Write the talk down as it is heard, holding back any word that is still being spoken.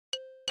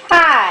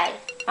Hi,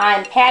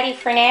 I'm Patty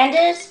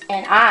Fernandez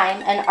and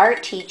I'm an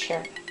art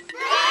teacher.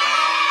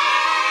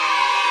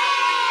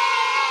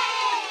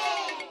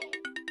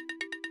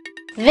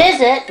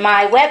 Visit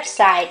my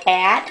website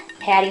at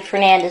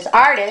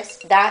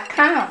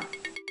pattyfernandezartist.com.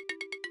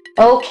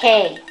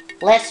 Okay,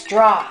 let's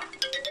draw.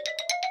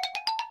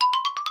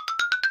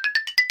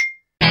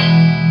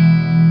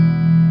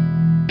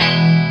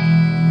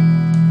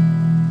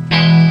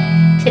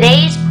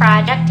 Today's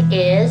project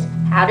is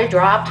how to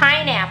draw a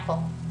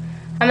pineapple.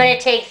 I'm going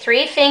to take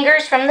 3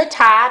 fingers from the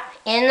top,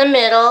 in the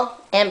middle,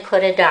 and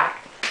put a dot.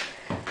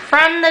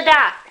 From the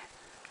dot,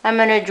 I'm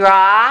going to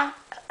draw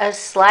a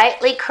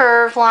slightly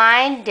curved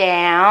line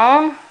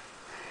down,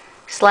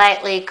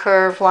 slightly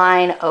curved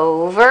line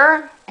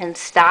over, and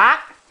stop.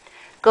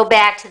 Go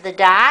back to the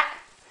dot.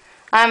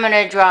 I'm going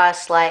to draw a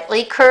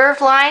slightly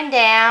curved line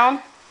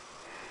down,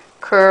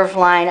 curved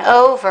line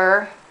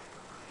over,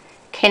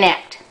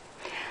 connect.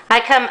 I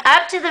come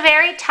up to the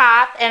very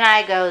top and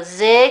I go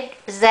zig,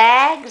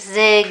 zag,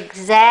 zig,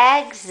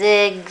 zag,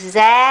 zig,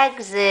 zag,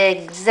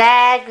 zig,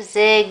 zag,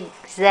 zig,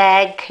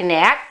 zag,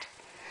 connect.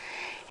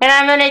 And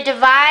I'm going to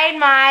divide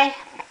my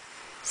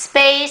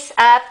space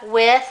up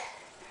with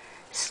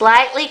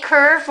slightly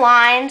curved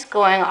lines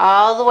going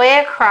all the way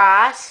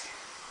across.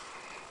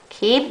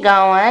 Keep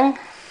going.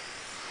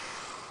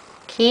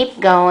 Keep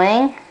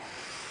going.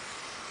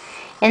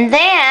 And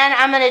then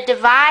I'm going to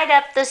divide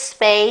up the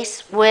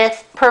space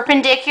with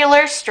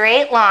perpendicular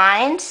straight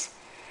lines.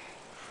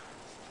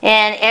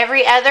 And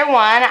every other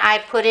one I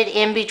put it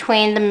in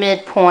between the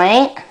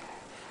midpoint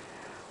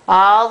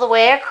all the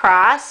way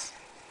across.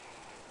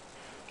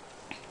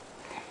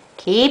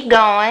 Keep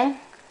going.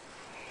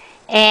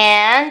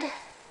 And a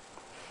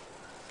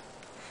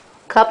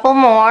couple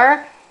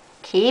more.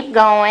 Keep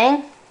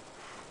going.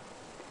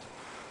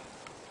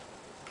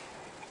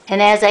 And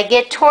as I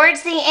get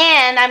towards the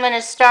end, I'm going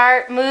to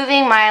start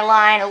moving my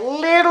line a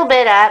little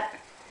bit up.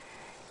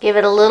 Give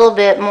it a little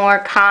bit more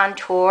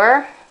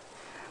contour.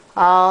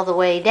 All the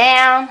way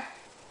down.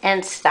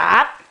 And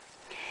stop.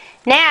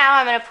 Now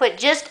I'm going to put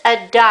just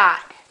a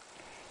dot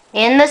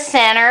in the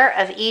center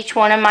of each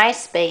one of my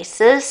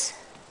spaces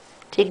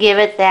to give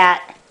it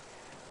that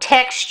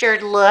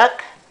textured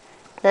look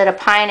that a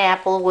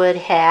pineapple would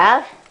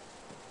have.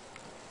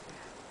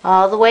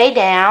 All the way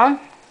down.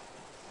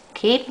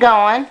 Keep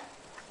going.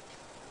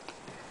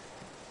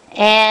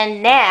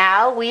 And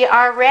now we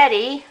are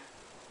ready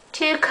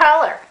to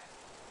color.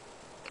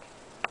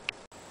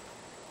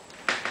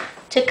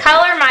 To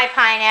color my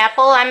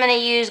pineapple, I'm going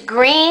to use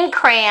green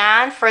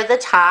crayon for the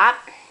top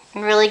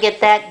and really get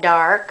that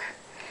dark.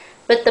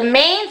 But the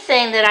main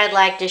thing that I'd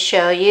like to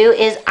show you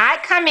is I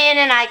come in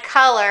and I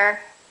color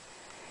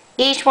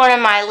each one of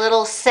my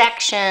little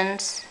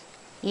sections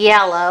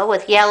yellow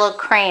with yellow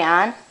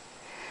crayon.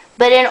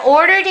 But in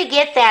order to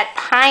get that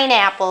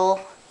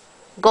pineapple,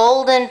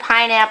 golden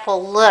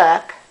pineapple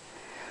look,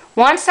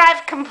 once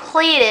I've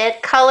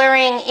completed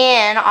coloring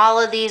in all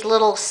of these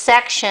little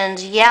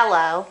sections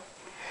yellow,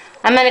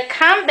 I'm going to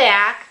come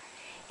back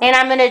and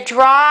I'm going to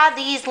draw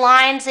these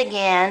lines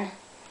again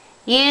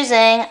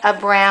using a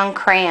brown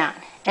crayon.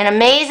 And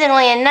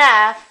amazingly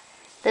enough,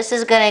 this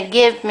is going to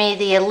give me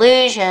the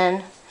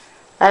illusion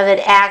of it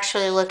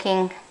actually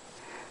looking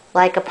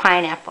like a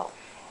pineapple.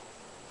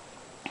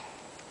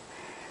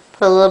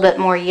 Put a little bit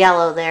more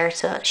yellow there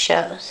so it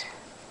shows.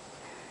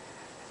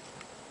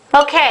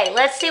 Okay,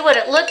 let's see what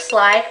it looks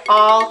like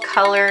all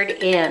colored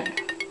in.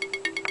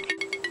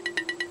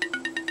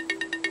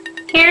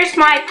 Here's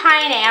my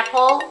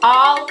pineapple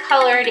all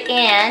colored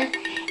in,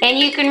 and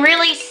you can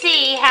really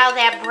see how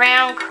that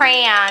brown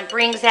crayon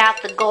brings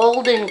out the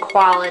golden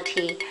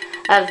quality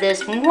of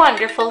this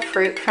wonderful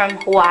fruit from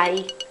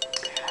Hawaii.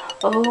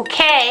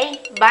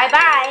 Okay,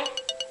 bye-bye.